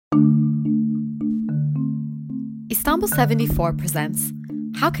Istanbul 74 presents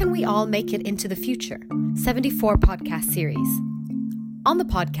How Can We All Make It Into the Future? 74 podcast series. On the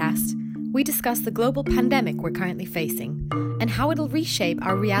podcast, we discuss the global pandemic we're currently facing and how it'll reshape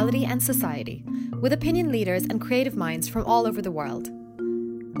our reality and society with opinion leaders and creative minds from all over the world.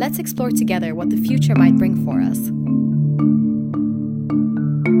 Let's explore together what the future might bring for us.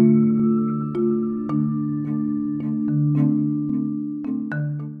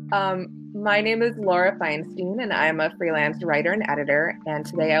 My name is Laura Feinstein, and I'm a freelance writer and editor. And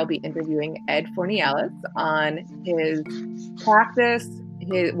today I'll be interviewing Ed Fornielis on his practice,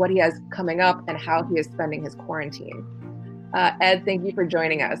 what he has coming up, and how he is spending his quarantine. Ed, thank you for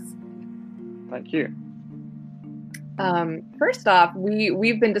joining us. Thank you. First off,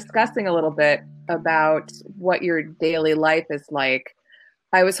 we've been discussing a little bit about what your daily life is like.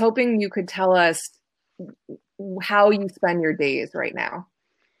 I was hoping you could tell us how you spend your days right now.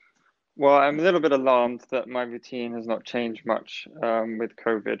 Well, I'm a little bit alarmed that my routine has not changed much with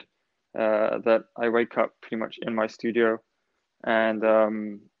COVID. That I wake up pretty much in my studio, and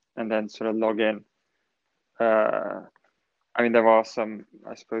then sort of log in. I mean, there are some,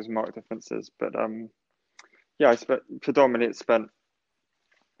 I suppose, marked differences, but yeah, predominantly it's spent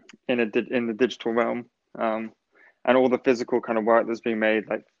in the digital realm, and all the physical kind of work that's being made,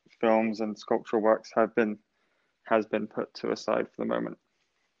 like films and sculptural works, has been put to a side for the moment.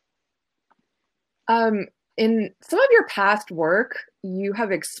 In some of your past work, you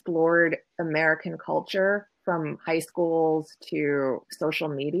have explored American culture from high schools to social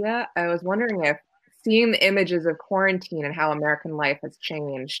media. I was wondering if seeing the images of quarantine and how American life has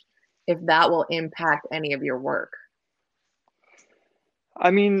changed, if that will impact any of your work.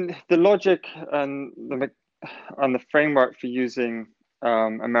 I mean, the logic and the framework for using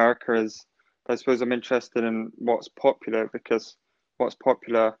America is, I suppose I'm interested in what's popular, because what's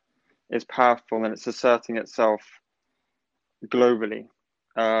popular is powerful and it's asserting itself globally.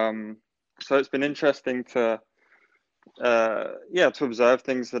 So it's been interesting to observe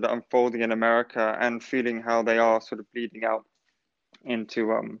things that are unfolding in America and feeling how they are sort of bleeding out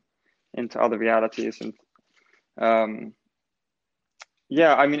into other realities. And I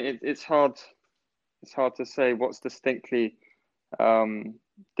mean, it's hard to say what's distinctly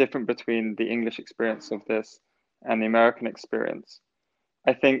different between the English experience of this and the American experience.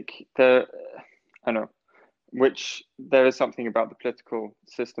 I think there is something about the political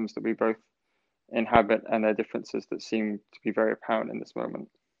systems that we both inhabit and their differences that seem to be very apparent in this moment.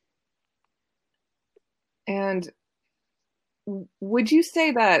 And would you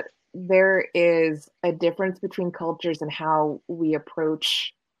say that there is a difference between cultures and how we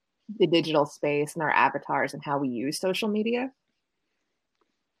approach the digital space and our avatars and how we use social media?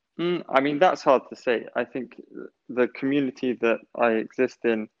 I mean, that's hard to say. I think the community that I exist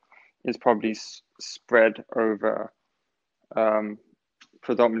in is probably spread over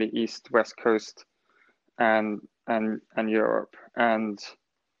predominantly East, West Coast, and Europe, and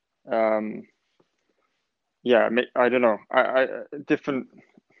I don't know. Different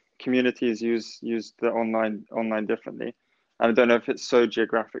communities use the online differently. I don't know if it's so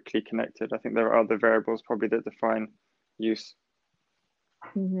geographically connected. I think there are other variables probably that define use.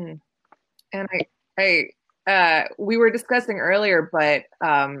 Mm-hmm. And we were discussing earlier, but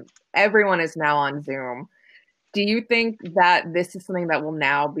everyone is now on Zoom. Do you think that this is something that will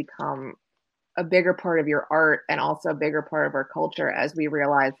now become a bigger part of your art and also a bigger part of our culture as we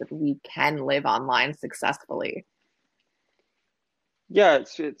realize that we can live online successfully? Yeah,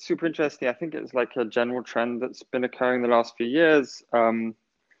 it's super interesting. I think it's like a general trend that's been occurring the last few years.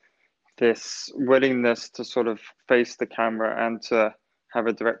 This willingness to sort of face the camera and to have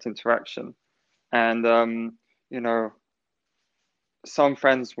a direct interaction. And, some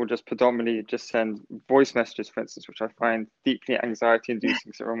friends will just predominantly just send voice messages, for instance, which I find deeply anxiety inducing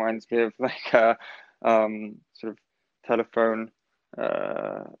because it reminds me of like sort of telephone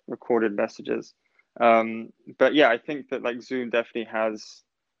recorded messages. But yeah, I think that like Zoom definitely has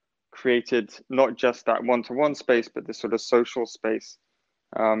created not just that one-to-one space, but this sort of social space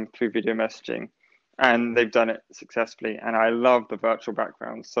through video messaging. And they've done it successfully, and I love the virtual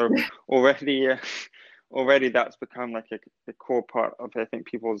background. So already that's become like a core part of, I think,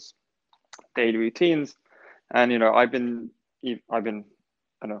 people's daily routines. And I've been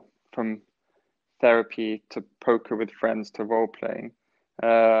from therapy to poker with friends to role playing.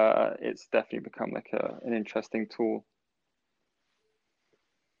 It's definitely become like an interesting tool.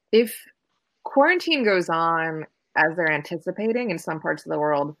 If quarantine goes on as they're anticipating in some parts of the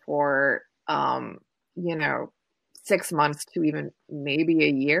world for 6 months to even maybe a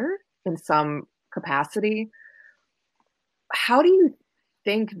year in some capacity, how do you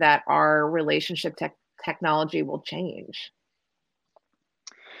think that our relationship technology will change?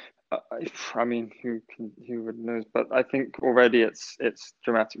 I mean, who would know? But I think already it's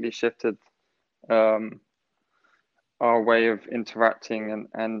dramatically shifted um, our way of interacting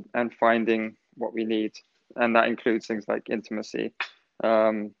and finding what we need, and that includes things like intimacy.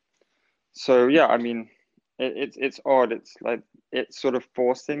 Um, so yeah, I mean, it's odd. It's like it's sort of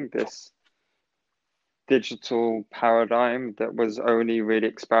forcing this digital paradigm that was only really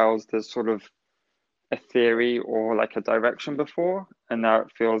espoused as sort of a theory or like a direction before, and now it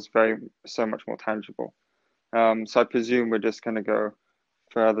feels very so much more tangible. So I presume we're just going to go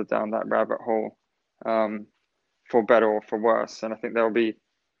further down that rabbit hole, um, for better or for worse. And I think there will be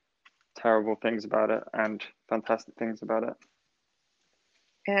terrible things about it and fantastic things about it.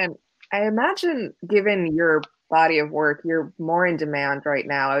 And I imagine, given your body of work, you're more in demand right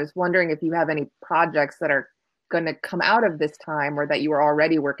now. I was wondering if you have any projects that are going to come out of this time or that you are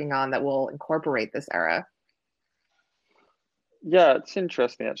already working on that will incorporate this era. Yeah, it's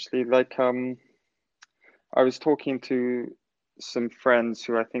interesting actually. Like, I was talking to some friends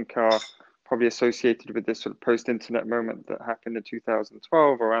who I think are probably associated with this sort of post-internet moment that happened in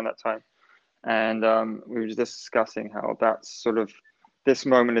 2012 around that time. And we were just discussing how that's sort of this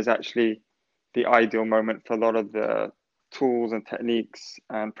moment is actually the ideal moment for a lot of the tools and techniques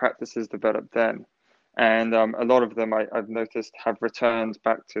and practices developed then. And a lot of them I've noticed have returned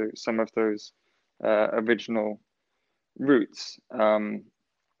back to some of those original roots. And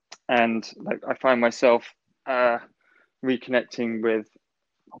like I find myself uh, reconnecting with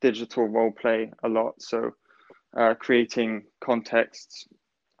digital role play a lot. So creating contexts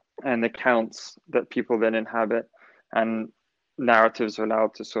and accounts that people then inhabit, and narratives are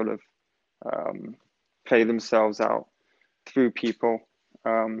allowed to sort of um, play themselves out through people.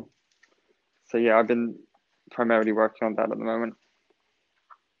 Um, so yeah, I've been primarily working on that at the moment.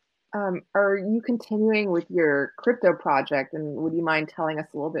 Are you continuing with your crypto project? And would you mind telling us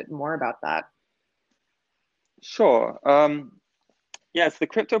a little bit more about that? Sure. Yes, the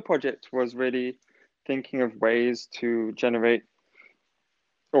crypto project was really thinking of ways to generate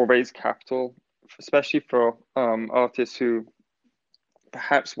or raise capital, especially for artists who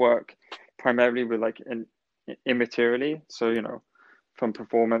perhaps work primarily with like immaterially. So, from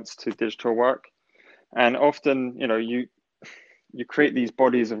performance to digital work. And often, you create these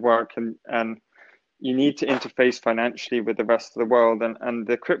bodies of work and you need to interface financially with the rest of the world. And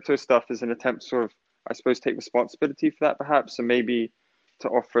the crypto stuff is an attempt to sort of, I suppose, take responsibility for that perhaps, and maybe to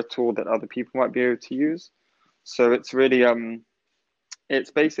offer a tool that other people might be able to use. So it's really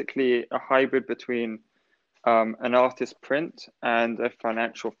it's basically a hybrid between an artist print and a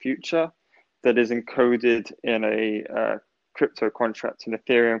financial future that is encoded in a crypto contract, an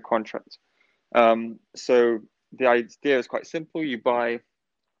Ethereum contract. So the idea is quite simple. You buy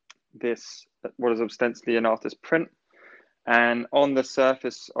this, what is ostensibly an artist print, and on the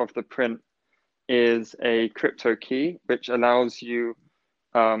surface of the print is a crypto key, which allows you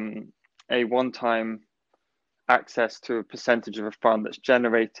a one-time access to a percentage of a fund that's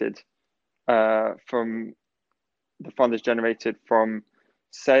generated from the fund is generated from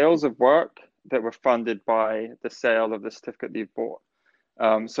sales of work that were funded by the sale of the certificate that you've bought.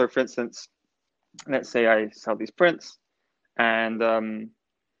 So, for instance, let's say I sell these prints and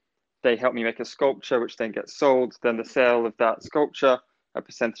they help me make a sculpture, which then gets sold. Then the sale of that sculpture, a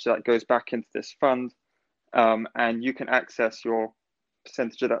percentage of that goes back into this fund. And you can access your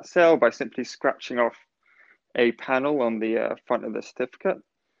percentage of that sale by simply scratching off a panel on the front of the certificate,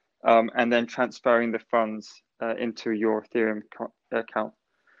 and then transferring the funds into your Ethereum account.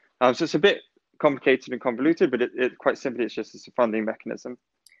 So it's a bit complicated and convoluted, but it quite simply it's a funding mechanism.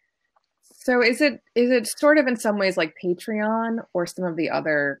 So is it sort of in some ways like Patreon or some of the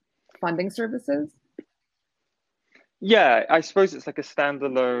other funding services? Yeah, I suppose it's like a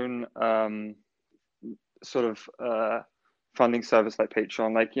standalone sort of funding service like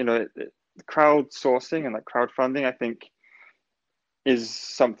Patreon. Like, crowdsourcing and like crowdfunding, I think, is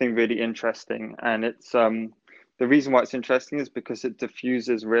something really interesting. And it's the reason why it's interesting is because it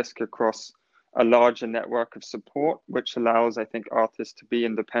diffuses risk across a larger network of support, which allows, I think, artists to be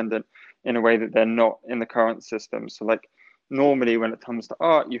independent in a way that they're not in the current system. So like normally when it comes to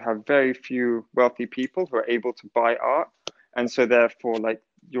art, you have very few wealthy people who are able to buy art. And so therefore, like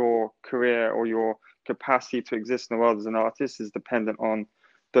your career or your capacity to exist in the world as an artist is dependent on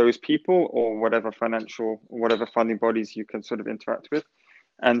those people or whatever financial or whatever funding bodies you can sort of interact with.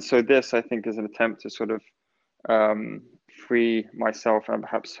 And so this, I think, is an attempt to sort of free myself and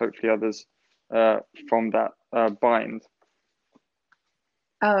perhaps hopefully others from that bind.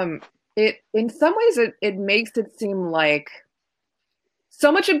 It in some ways it makes it seem like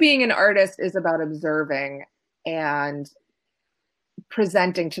so much of being an artist is about observing and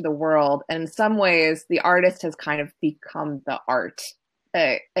presenting to the world. And in some ways, the artist has kind of become the art,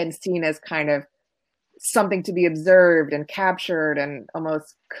 and seen as kind of something to be observed and captured and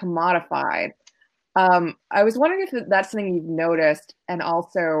almost commodified. I was wondering if that's something you've noticed, and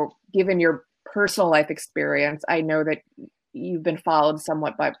also given your personal life experience, I know that you've been followed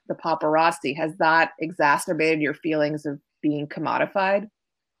somewhat by the paparazzi. Has that exacerbated your feelings of being commodified?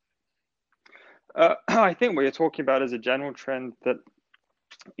 I think what you're talking about is a general trend that,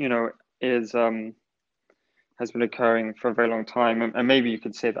 is has been occurring for a very long time, and maybe you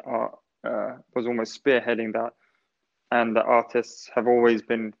could say that art was almost spearheading that, and the artists have always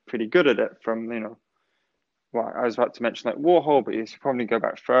been pretty good at it. From well, I was about to mention like Warhol, but you should probably go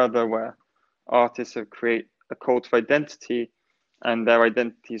back further, where artists have created a cult of identity, and their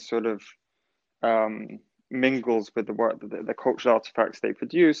identity sort of mingles with the work, the cultural artifacts they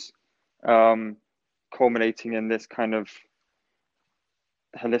produce, culminating in this kind of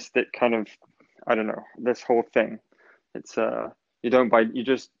holistic kind of, I don't know, this whole thing. It's you don't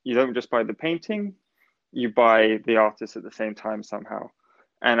just buy the painting, you buy the artist at the same time somehow.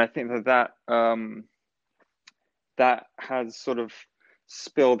 And I think that has sort of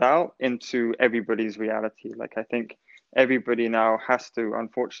spilled out into everybody's reality. Like, I think everybody now has to,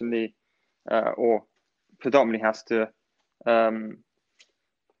 unfortunately, or predominantly has to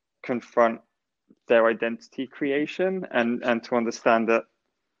confront their identity creation, and to understand that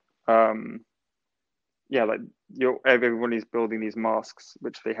like everybody's building these masks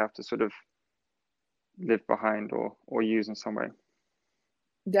which they have to sort of live behind or use in some way.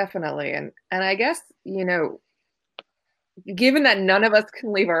 Definitely. And I guess, given that none of us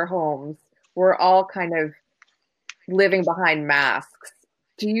can leave our homes, we're all kind of living behind masks.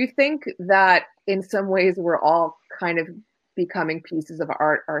 Do you think that in some ways we're all kind of becoming pieces of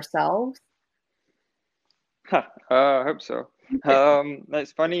art ourselves? I hope so.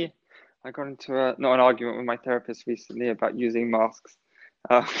 It's funny. I got into not an argument with my therapist recently about using masks,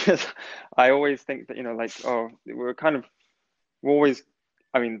 because I always think that we're always,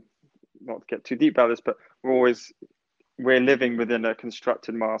 I mean, not to get too deep about this, but we're living within a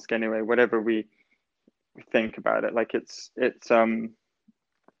constructed mask anyway, whatever we think about it. Like it's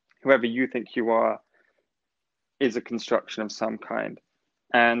whoever you think you are is a construction of some kind.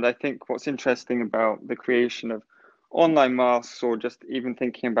 And I think what's interesting about the creation of online masks, or just even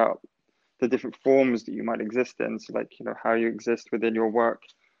thinking about the different forms that you might exist in, so like, how you exist within your work,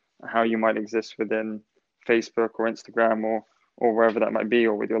 how you might exist within Facebook or Instagram or wherever that might be,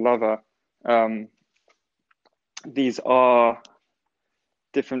 or with your lover. These are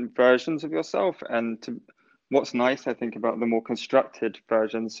different versions of yourself. And what's nice, I think, about the more constructed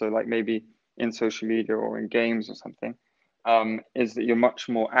versions, so like maybe in social media or in games or something, is that you're much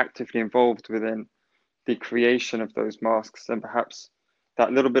more actively involved within the creation of those masks, and perhaps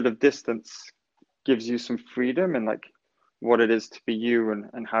that little bit of distance gives you some freedom in like what it is to be you,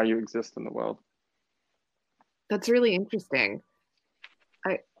 and how you exist in the world. That's really interesting.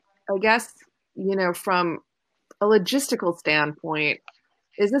 I guess, from a logistical standpoint,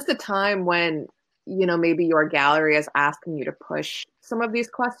 is this a time when, maybe your gallery is asking you to push some of these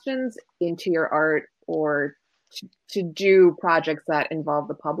questions into your art, or to do projects that involve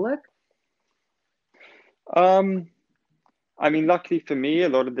the public? I mean, luckily for me, a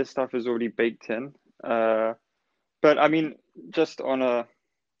lot of this stuff is already baked in. But I mean,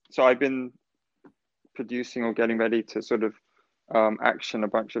 so I've been producing or getting ready to sort of action a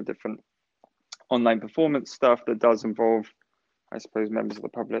bunch of different online performance stuff that does involve, I suppose, members of the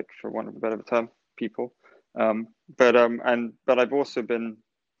public, for want of a better term, people. But I've also been,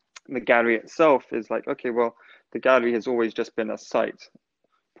 the gallery itself is like, okay, well, the gallery has always just been a site,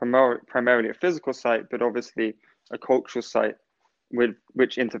 primarily a physical site, but obviously a cultural site with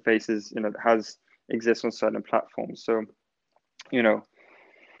which interfaces, exists on certain platforms. So,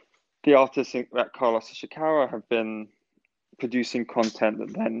 the artists at Carlos Ishikawa have been producing content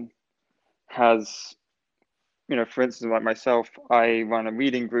that then has, for instance, like myself, I run a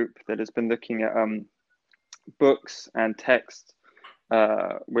reading group that has been looking at books and text,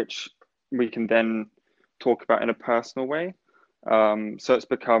 which we can then talk about in a personal way. So it's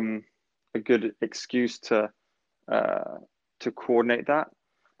become a good excuse to coordinate that,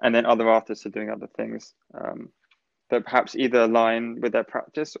 and then other artists are doing other things that perhaps either align with their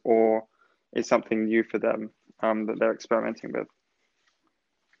practice or is something new for them, that they're experimenting with.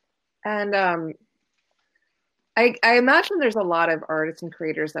 And I imagine there's a lot of artists and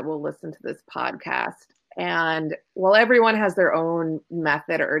creators that will listen to this podcast. And while everyone has their own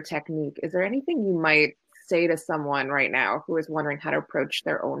method or technique, is there anything you might say to someone right now who is wondering how to approach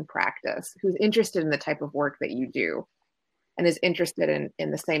their own practice, who's interested in the type of work that you do and is interested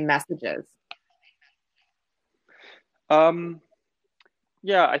in the same messages?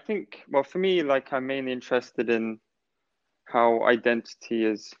 Yeah, I think, well, for me, like I'm mainly interested in how identity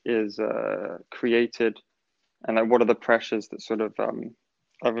is created, and like what are the pressures that sort of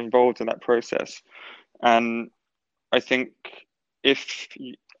are involved in that process. And I think if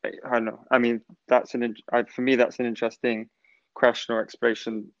you, I don't know, I mean, for me that's an interesting question or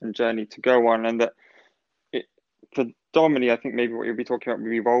exploration and journey to go on, and that it, predominantly, I think maybe what you'll be talking about will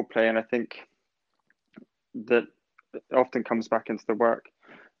be role play, and I think that often comes back into the work.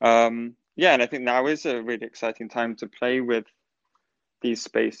 Yeah, and I think now is a really exciting time to play with these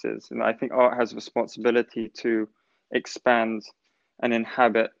spaces, and I think art has a responsibility to expand and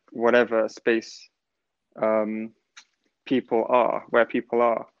inhabit whatever space um, where people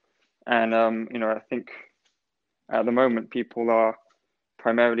are. And I think at the moment people are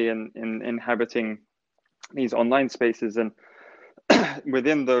primarily in inhabiting these online spaces, and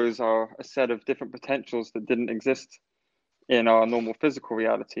within those are a set of different potentials that didn't exist in our normal physical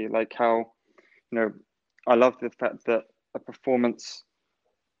reality. Like how, I love the fact that a performance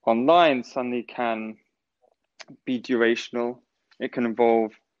online suddenly can be durational. It can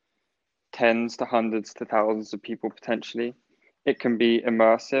involve tens to hundreds to thousands of people potentially. It can be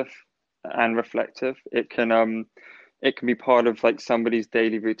immersive and reflective. It can be part of like somebody's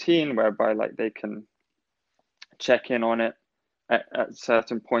daily routine, whereby like they can check in on it at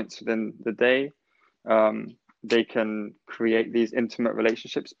certain points within the day. They can create these intimate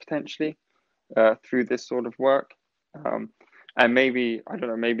relationships potentially through this sort of work. And maybe, I don't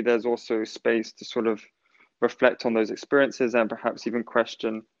know, maybe there's also space to sort of reflect on those experiences and perhaps even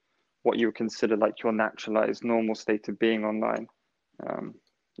question what you would consider like your naturalized normal state of being online.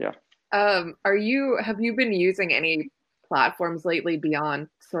 Yeah. Have you been using any platforms lately beyond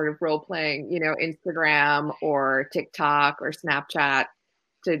sort of role playing, Instagram or TikTok or Snapchat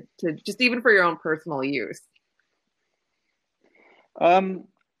to just even for your own personal use?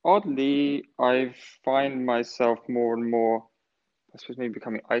 Oddly, I find myself more and more, I suppose, maybe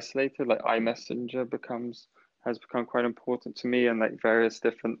becoming isolated. Like iMessenger has become quite important to me, and like various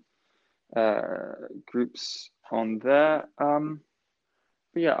different groups on there.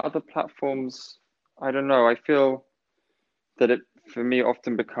 But yeah, other platforms, I don't know. I feel that it, for me,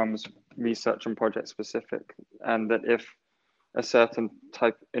 often becomes research and project specific, and that if a certain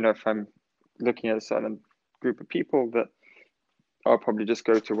type, if I'm looking at a certain group of people, that I'll probably just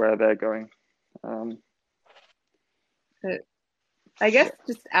go to where they're going. But I guess Yeah.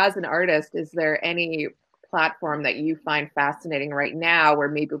 just as an artist, is there any platform that you find fascinating right now where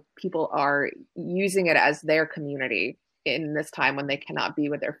maybe people are using it as their community in this time when they cannot be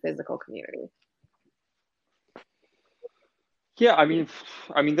with their physical community? Yeah, I mean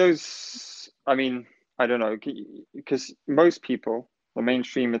those. I mean, I don't know, because most people, the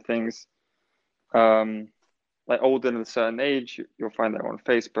mainstream of things, um, like older than a certain age, you'll find them on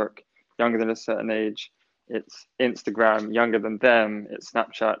Facebook. Younger than a certain age, it's Instagram. Younger than them, it's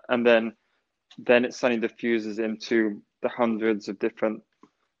Snapchat, and then it suddenly diffuses into the hundreds of different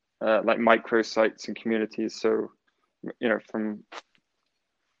like micro sites and communities. So, from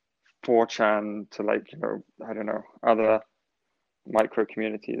 4chan to like I don't know, other micro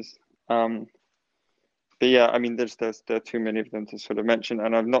communities. But yeah, I mean, there are too many of them to sort of mention,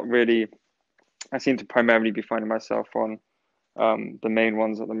 and I seem to primarily be finding myself on the main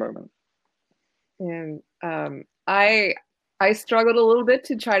ones at the moment. And I struggled a little bit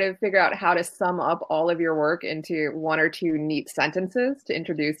to try to figure out how to sum up all of your work into one or two neat sentences to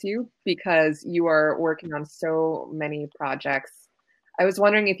introduce you because you are working on so many projects. I was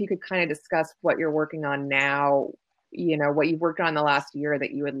wondering if you could kind of discuss what you're working on now, what you've worked on the last year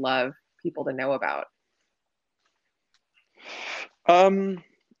that you would love people to know about. The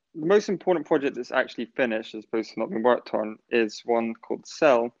most important project that's actually finished, as opposed to not been worked on, is one called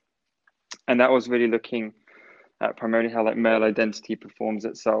Cell, and that was really looking at primarily how like male identity performs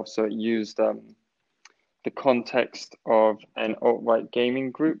itself. So it used the context of an alt-right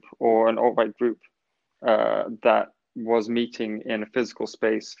gaming group or an alt-right group that was meeting in a physical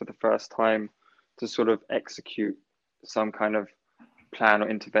space for the first time to sort of execute some kind of plan or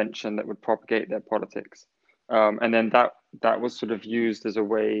intervention that would propagate their politics. And then that was sort of used as a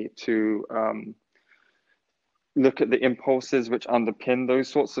way to look at the impulses which underpin those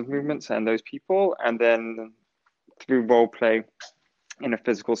sorts of movements and those people, and then through role play in a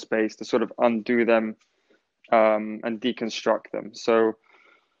physical space to sort of undo them and deconstruct them. So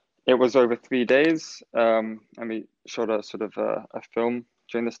it was over 3 days, and we shot a sort of a film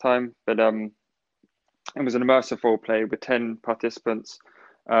during this time. But It was an immersive role play with 10 participants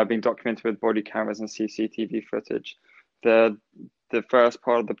being documented with body cameras and CCTV footage. The first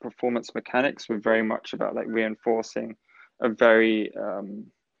part of the performance mechanics were very much about like reinforcing a very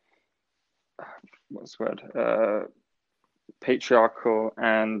what's the word, patriarchal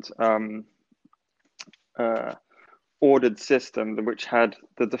and ordered system, which had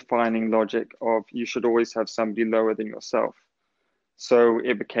the defining logic of you should always have somebody lower than yourself. So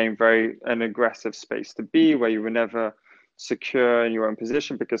it became very an aggressive space to be, where you were never secure in your own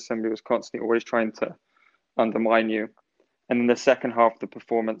position because somebody was constantly always trying to undermine you. And in the second half of the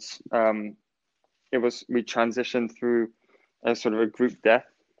performance, we transitioned through a sort of a group death.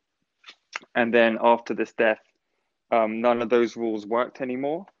 And then after this death, none of those rules worked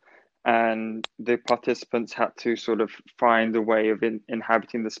anymore. And the participants had to sort of find a way of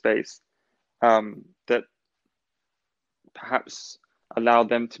inhabiting the space that perhaps allowed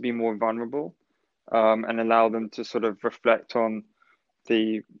them to be more vulnerable and allow them to sort of reflect on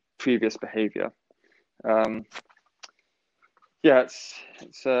the previous behavior. Yeah,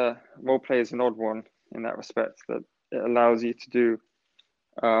 it's role play is an odd one in that respect, that it allows you to do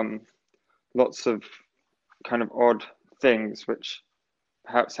lots of kind of odd things which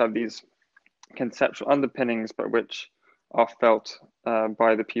perhaps have these conceptual underpinnings, but which are felt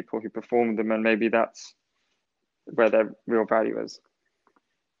by the people who perform them, and maybe that's where their real value is.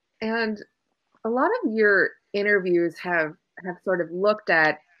 And a lot of your interviews have sort of looked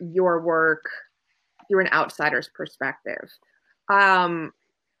at your work through an outsider's perspective.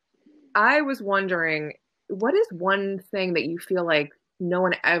 I was wondering, what is one thing that you feel like no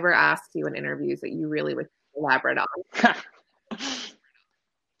one ever asks you in interviews that you really would elaborate on?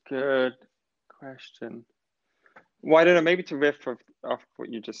 Good question. Well, I don't know, maybe to riff off what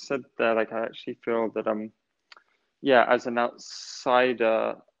you just said there, like I actually feel that as an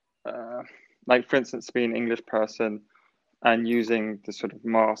outsider, like for instance, being an English person and using the sort of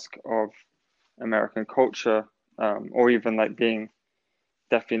mask of American culture, or even like being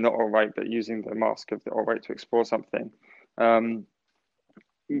definitely not all right, but using the mask of the all right to explore something. For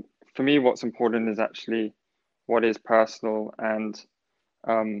me, what's important is actually what is personal, and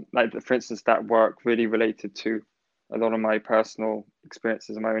like for instance, that work really related to a lot of my personal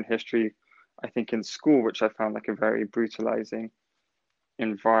experiences and my own history, I think in school, which I found like a very brutalizing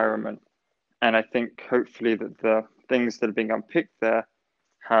environment. And I think hopefully that the things that are being unpicked there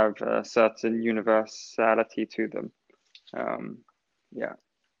have a certain universality to them. Yeah.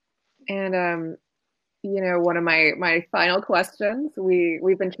 And one of my final questions,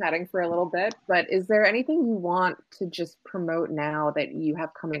 we've been chatting for a little bit, but is there anything you want to just promote now that you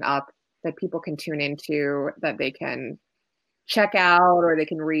have coming up that people can tune into, that they can check out or they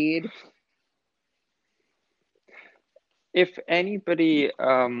can read? If anybody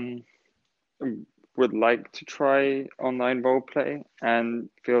would like to try online role play and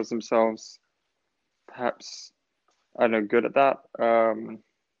feels themselves perhaps, I don't know, good at that,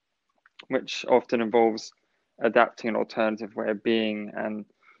 which often involves adapting an alternative way of being and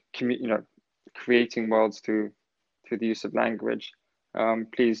creating worlds through the use of language,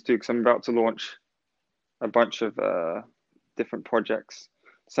 please do, because I'm about to launch a bunch of different projects,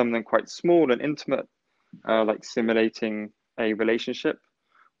 some of them quite small and intimate, like simulating a relationship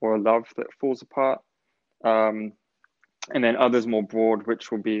or a love that falls apart, and then others more broad,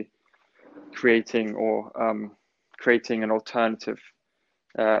 which will be creating an alternative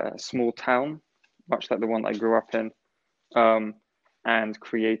small town, much like the one I grew up in, and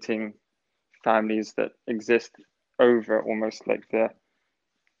creating families that exist over almost like the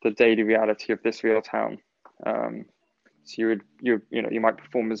daily reality of this real town. So you might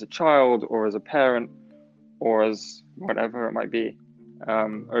perform as a child or as a parent or as whatever it might be,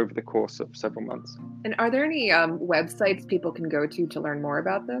 over the course of several months. And are there any websites people can go to learn more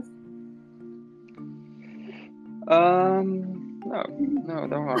about this? No,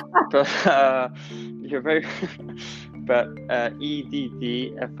 there aren't. But you're very. But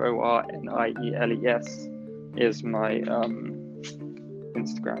EDDFORNIELES is my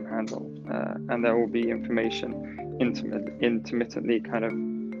Instagram handle, and there will be information intermittently kind of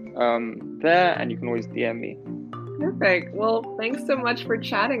there, and you can always DM me. Perfect. Well, thanks so much for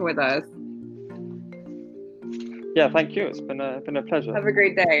chatting with us. Yeah, thank you. It's been a pleasure. Have a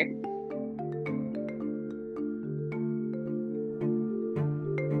great day.